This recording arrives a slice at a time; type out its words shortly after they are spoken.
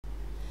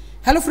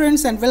Hello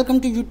friends and welcome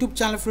to YouTube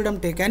channel Freedom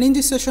Tech, and in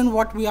this session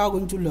what we are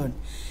going to learn.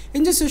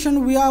 In this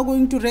session we are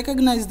going to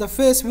recognize the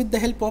face with the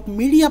help of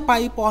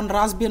MediaPipe on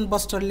Raspbian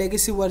Buster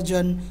legacy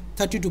version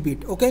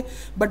 32-bit. Okay,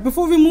 but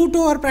before we move to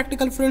our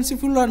practical, friends,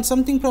 if you learn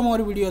something from our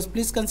videos,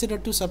 please consider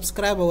to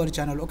subscribe our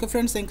channel. Okay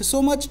friends, thank you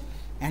so much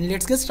and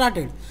let's get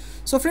started.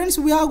 So friends,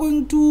 we are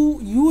going to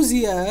use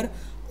here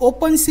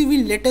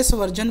Opencv latest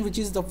version, which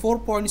is the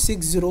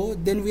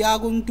 4.60. Then we are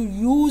going to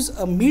use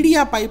a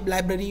MediaPipe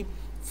library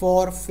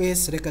for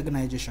face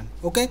recognition.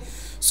 Okay,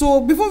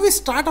 so before we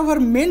start our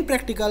main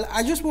practical,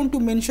 I just want to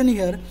mention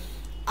here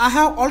I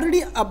have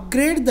already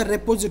upgraded the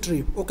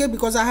repository. Okay,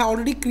 because I have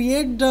already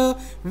created the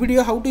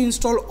video how to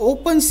install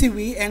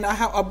Opencv, and I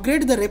have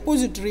upgraded the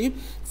repository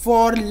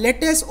for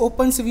latest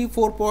Opencv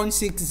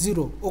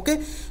 4.60.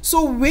 okay,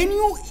 so when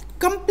you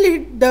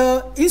complete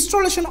the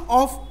installation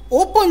of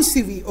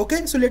Opencv,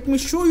 okay, so let me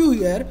show you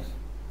here.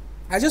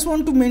 I just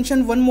want to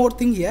mention one more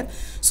thing here.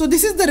 So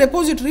this is the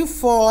repository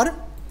for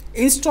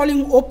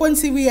installing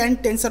Opencv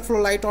and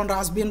Tensorflow Lite on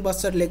Raspbian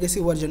Buster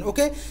legacy version.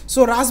 Okay,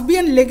 so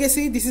Raspbian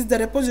legacy, this is the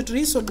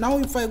repository. So now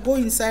if I go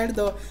inside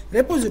the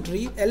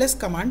repository, ls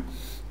command,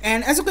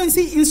 and as you can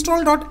see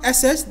install.sh,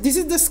 this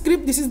is the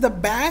script, this is the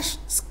bash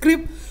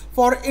script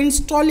for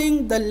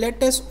installing the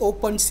latest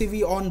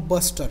Opencv on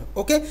Buster.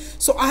 Okay,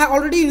 so I have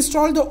already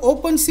installed the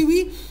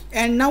Opencv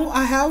and now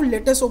I have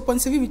latest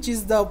Opencv, which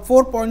is the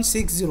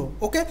 4.60.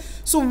 okay,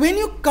 so when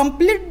you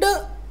complete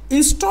the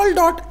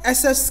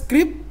install.sh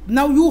script,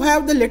 now you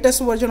have the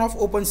latest version of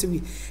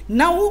Opencv.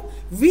 Now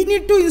we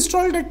need to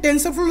install the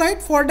Tensorflow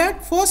Lite. For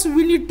that, first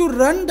we need to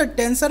run the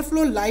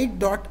Tensorflow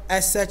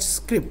Lite.sh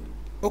script.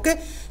 Okay,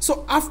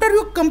 so after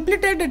you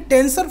completed the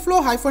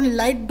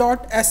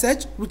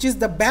Tensorflow-Lite.sh, which is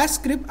the bash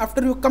script,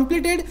 after you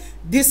completed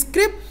this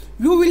script,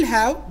 you will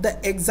have the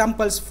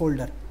examples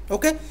folder.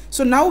 Okay,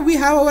 so now we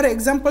have our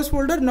examples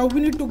folder. Now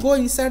we need to go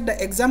inside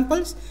the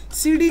examples,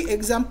 cd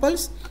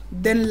examples,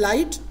 then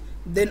Lite,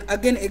 then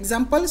again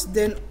examples,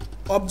 then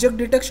object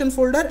detection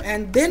folder,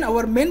 and then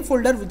our main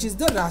folder, which is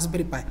the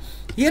Raspberry Pi.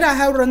 Here I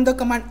have run the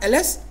command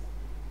ls,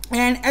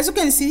 and as you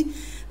can see,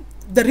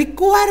 the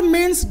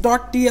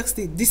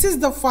requirements.txt, this is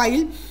the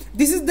file,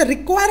 this is the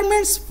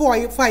requirements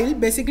file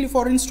basically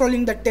for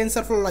installing the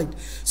Tensorflow Lite.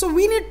 So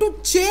we need to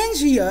change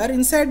here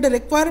inside the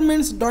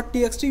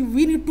requirements.txt,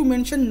 we need to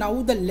mention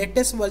now the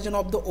latest version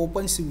of the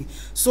Opencv.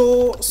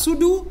 So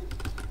sudo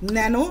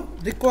nano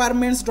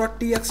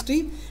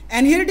requirements.txt,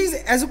 and here it is.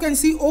 As you can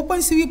see,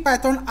 Opencv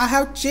Python, I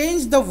have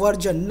changed the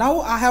version. Now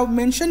I have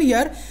mentioned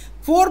here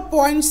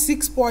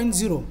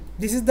 4.6.0.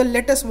 this is the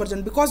latest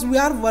version because we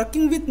are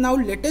working with now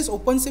latest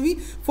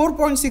Opencv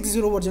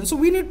 4.60 version. So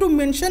we need to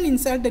mention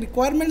inside the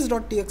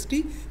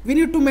requirements.txt, we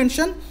need to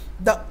mention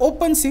the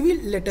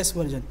Opencv latest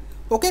version.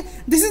 Okay,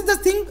 this is the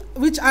thing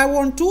which I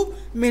want to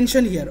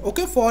mention here.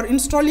 Okay, for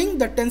installing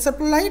the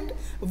Tensorflow Lite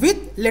with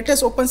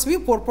latest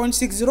Opencv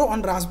 4.60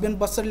 on Raspbian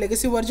Buster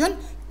legacy version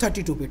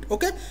 32-bit.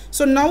 Okay,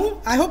 so now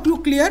I hope you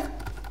clear.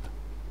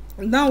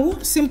 Now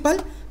simple,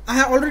 I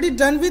have already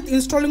done with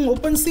installing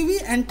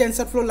Opencv and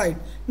Tensorflow Lite.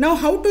 Now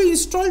how to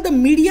install the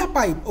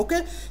MediaPipe?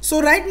 Okay,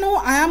 so right now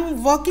I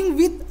am working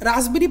with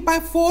Raspberry Pi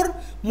 4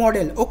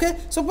 model. Okay,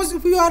 suppose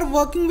if you are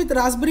working with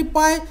Raspberry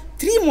Pi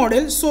 3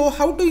 model, so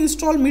how to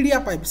install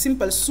MediaPipe?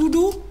 Simple,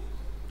 sudo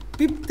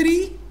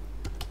pip3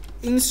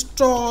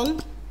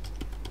 install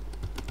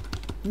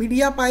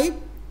MediaPipe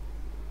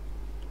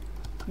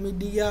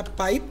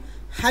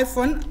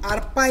hyphen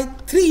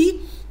rpi3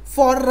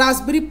 for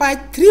Raspberry Pi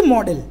 3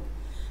 model.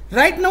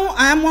 Right now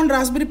I am on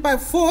Raspberry Pi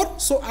 4,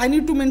 so I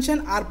need to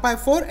mention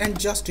rpi4 and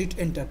just hit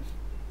enter.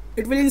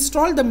 It will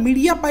install the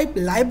MediaPipe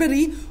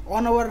library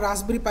on our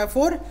Raspberry Pi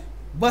 4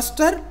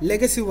 Buster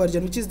legacy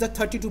version, which is the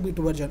 32-bit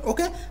version.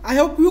 Okay, I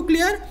hope you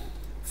clear.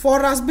 For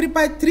Raspberry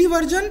Pi 3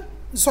 version,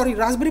 sorry,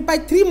 Raspberry Pi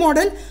 3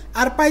 model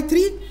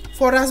rpi3,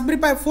 for Raspberry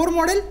Pi 4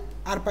 model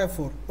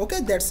rpi4.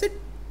 Okay, that's it.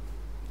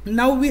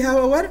 Now we have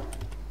our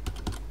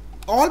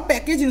all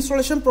package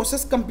installation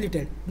process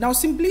completed. Now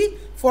simply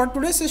for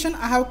today's session,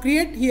 I have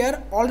created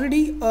here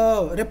already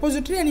a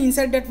repository, and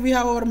inside that we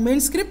have our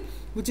main script,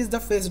 which is the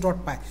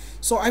face.py.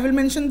 So I will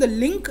mention the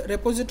link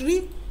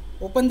repository,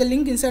 open the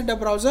link inside the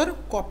browser,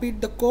 copy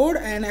the code,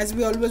 and as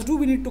we always do,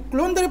 we need to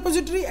clone the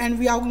repository and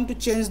we are going to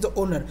change the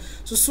owner.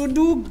 So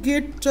sudo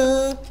git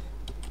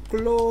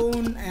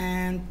clone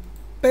and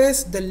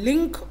paste the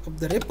link of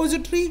the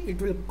repository.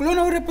 It will clone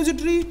our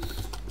repository.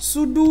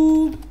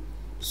 Sudo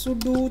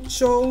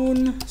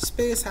chown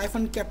space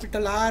hyphen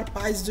capital R,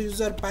 pi is the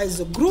user, pi is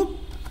the group,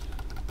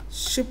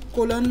 shift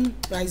colon,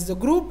 pi is the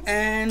group,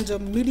 and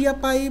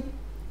MediaPipe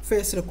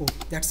face reco.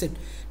 That's it.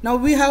 Now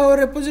we have our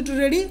repository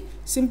ready.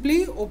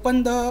 Simply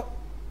open the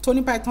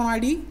Sony Python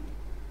IDE,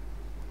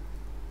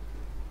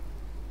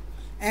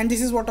 and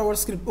this is what our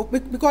script.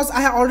 Because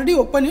I have already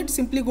opened it,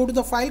 simply go to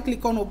the file,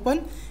 click on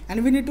open,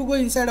 and we need to go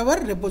inside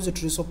our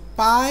repository. So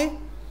pi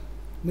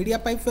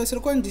MediaPipe face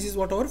reco, and this is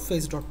what our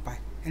face.py.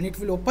 And it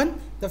will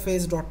open the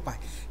face.py.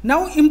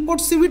 Now import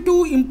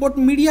cv2, import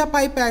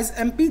MediaPipe as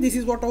MP. This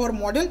is what our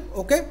model.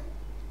 Okay,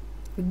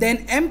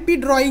 Then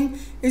mp drawing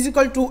is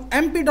equal to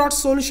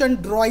mp.solution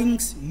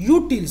drawings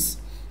utils,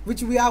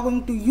 which we are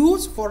going to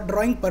use for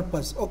drawing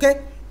purpose.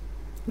 Okay,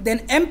 then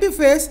mp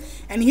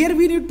face, and here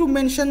we need to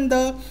mention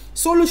the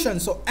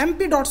solution. So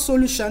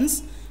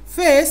mp.solutions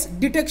face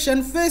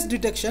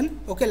detection,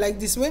 okay, like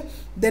this way.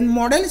 Then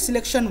model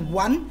selection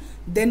 1,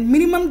 then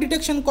minimum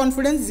detection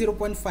confidence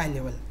 0.5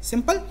 level.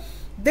 Simple.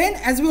 Then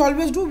as we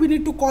always do, we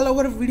need to call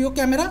our video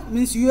camera,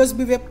 means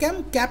USB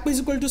webcam. Cap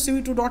is equal to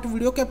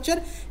cv2.video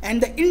capture,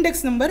 and the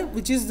index number,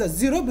 which is the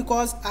 0,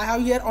 because I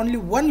have here only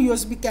one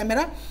USB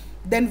camera.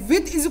 Then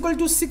width is equal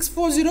to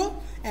 640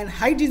 and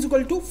height is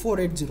equal to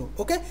 480.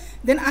 Okay,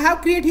 then I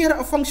have created here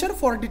a function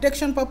for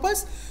detection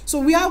purpose. So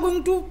we are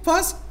going to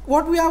first,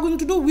 what we are going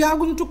to do, we are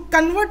going to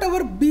convert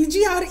our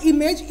BGR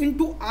image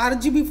into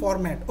RGB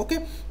format.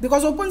 Okay,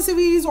 because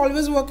Opencv is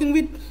always working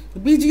with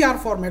BGR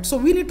format, so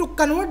we need to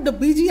convert the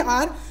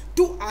BGR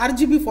to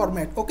RGB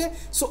format. Okay,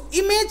 so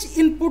image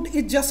input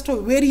is just a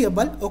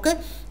variable. Okay,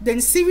 then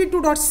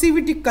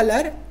cv2.cvt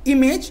color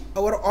image,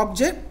 our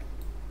object.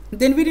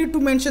 Then we need to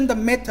mention the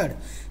method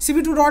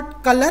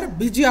cv2.color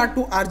BGR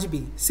to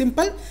RGB.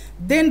 Simple.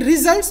 Then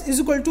results is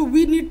equal to,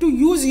 we need to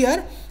use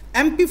here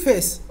mp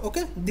face.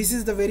 Okay, this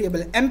is the variable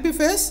mp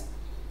face,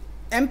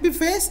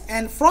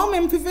 and from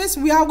mp face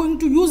we are going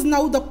to use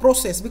now the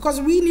process,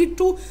 because we need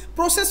to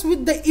process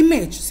with the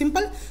image.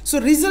 Simple. So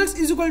results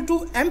is equal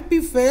to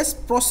mp face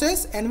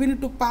process, and we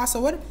need to pass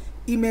our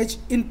image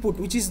input,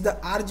 which is the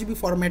RGB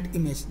format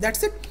image.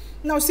 That's it.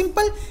 Now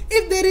simple.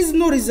 If there is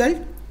no result,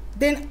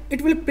 then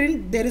it will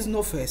print there is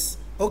no face.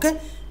 Okay,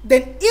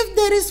 then if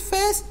there is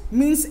face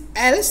means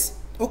else.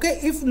 Okay,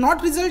 if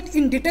not result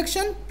in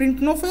detection,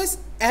 print no face,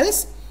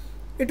 else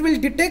it will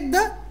detect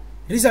the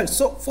result.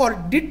 So for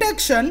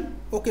detection,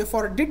 okay,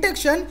 for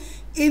detection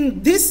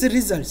in this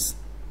results,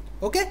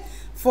 okay,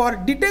 for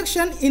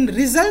detection in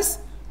results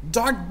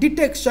dot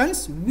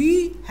detections,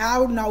 we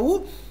have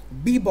now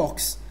b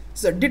box.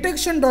 So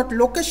detection dot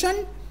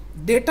location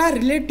data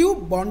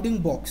relative bounding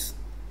box.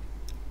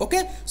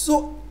 Okay,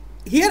 so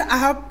here I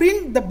have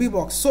print the b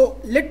box.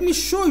 So let me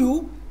show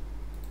you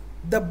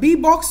the b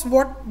box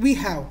what we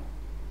have.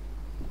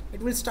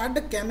 It will start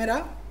the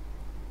camera,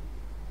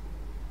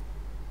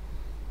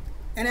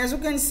 and as you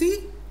can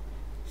see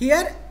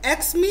here,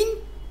 x mean,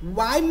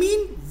 y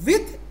mean,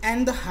 width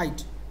and the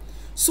height.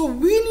 So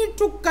we need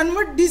to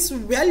convert this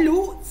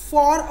value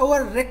for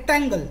our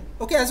rectangle.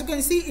 Okay, as you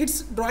can see,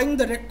 it's drawing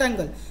the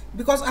rectangle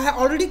because I have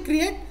already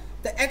created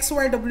the x,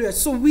 y, w, h.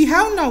 So we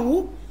have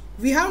now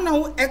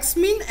x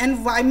mean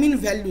and y mean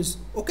values.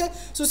 Okay,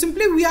 so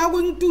simply we are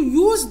going to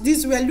use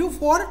this value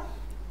for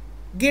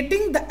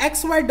getting the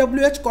x, y,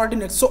 w, h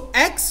coordinates. So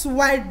x,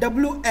 y,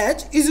 w,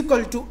 h is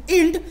equal to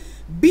int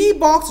b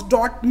box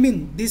dot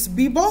min. This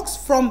b box,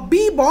 from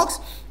b box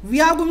we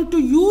are going to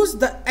use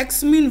the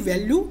x mean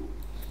value.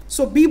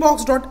 So b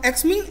box dot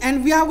x mean,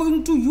 and we are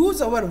going to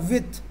use our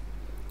width,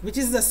 which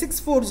is the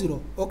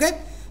 640.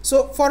 Okay,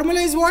 so formula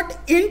is what?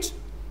 Int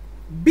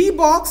b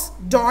box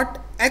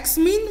dot x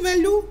mean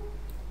value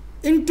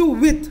into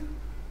width,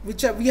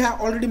 which we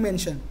have already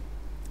mentioned.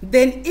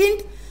 Then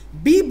int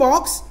b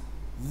box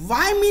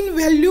y mean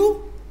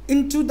value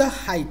into the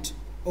height.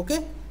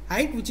 Okay,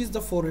 height, which is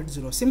the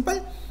 480.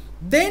 Simple.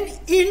 Then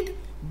int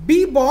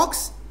b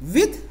box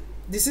width,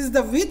 this is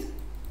the width.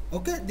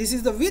 Okay, this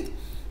is the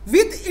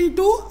width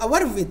into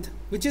our width,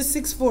 which is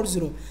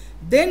 640.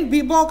 Then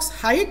b box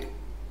height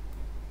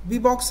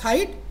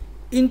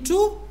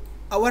into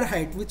our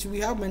height, which we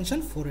have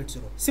mentioned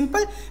 480.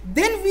 Simple.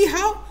 Then we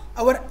have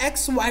our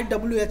x, y,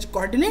 w, h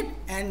coordinate,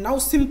 and now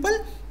simple,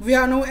 we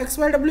have now x,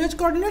 y, w, h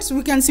coordinates.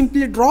 We can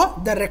simply draw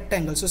the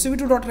rectangle. So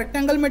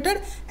cv2.rectangle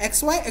method,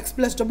 x, y, x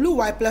plus w,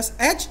 y plus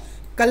h,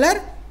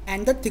 color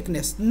and the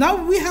thickness. Now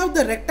we have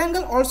the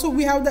rectangle, also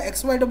we have the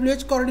x, y, w,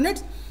 h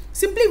coordinates.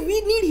 Simply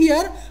we need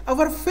here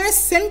our face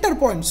center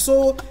point.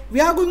 So we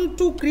are going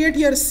to create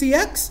here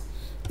cx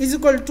is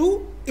equal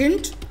to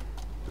int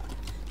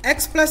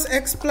x plus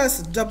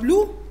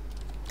w,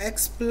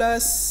 x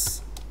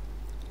plus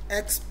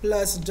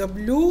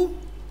w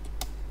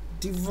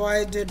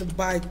divided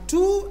by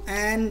 2,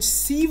 and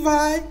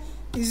cy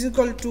is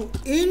equal to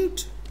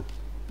int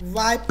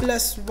y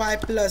plus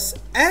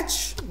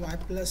h,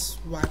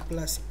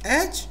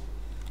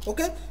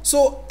 Okay,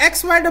 so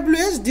x, y, w,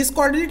 h, this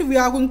coordinate we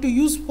are going to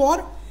use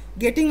for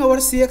getting our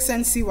cx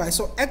and cy.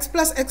 So x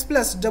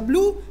plus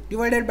w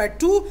divided by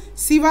 2,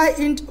 cy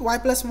int y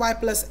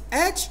plus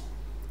h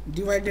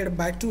divided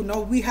by 2.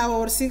 Now we have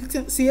our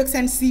cx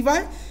and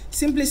cy.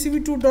 Simply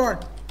cv2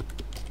 dot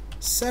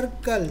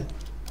circle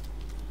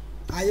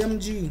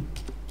img.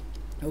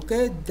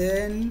 Okay,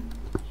 then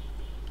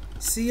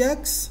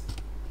cx,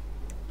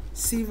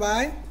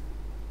 cy,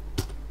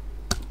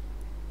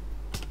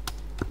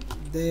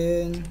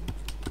 then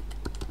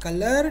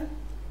color,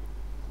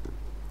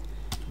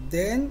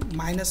 then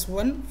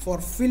 -1 for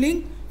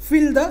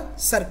fill the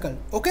circle.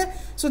 Okay,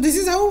 so this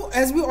is how,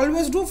 as we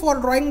always do for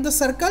drawing the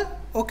circle.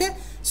 Okay,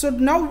 so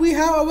now we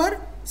have our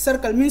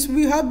circle, means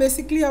we have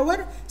basically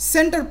our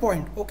center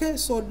point. Okay,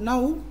 so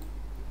now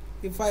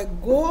if I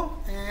go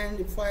and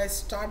if I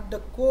start the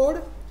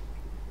code,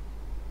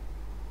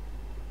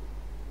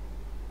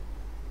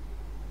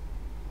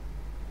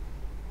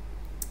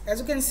 as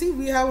you can see,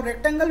 we have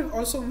rectangle,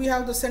 also we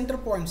have the center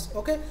points.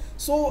 Okay,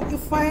 so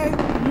if I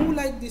move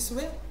like this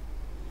way,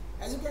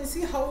 as you can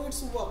see how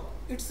it's work,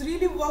 it's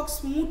really works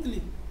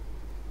smoothly.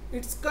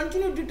 It's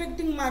continue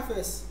detecting my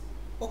face.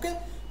 Okay,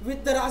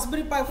 with the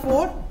Raspberry Pi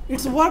 4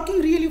 it's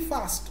working really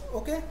fast.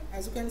 Okay,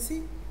 as you can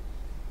see,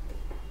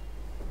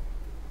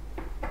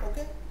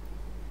 okay,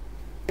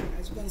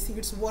 as you can see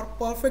it's work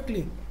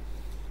perfectly.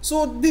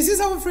 So this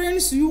is how,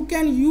 friends, you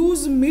can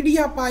use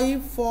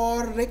MediaPipe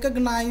for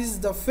recognize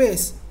the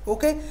face.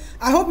 Okay,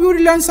 I hope you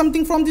will learn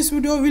something from this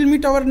video. We'll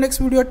meet our next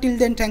video. Till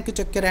then, thank you,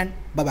 take care, and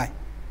bye bye.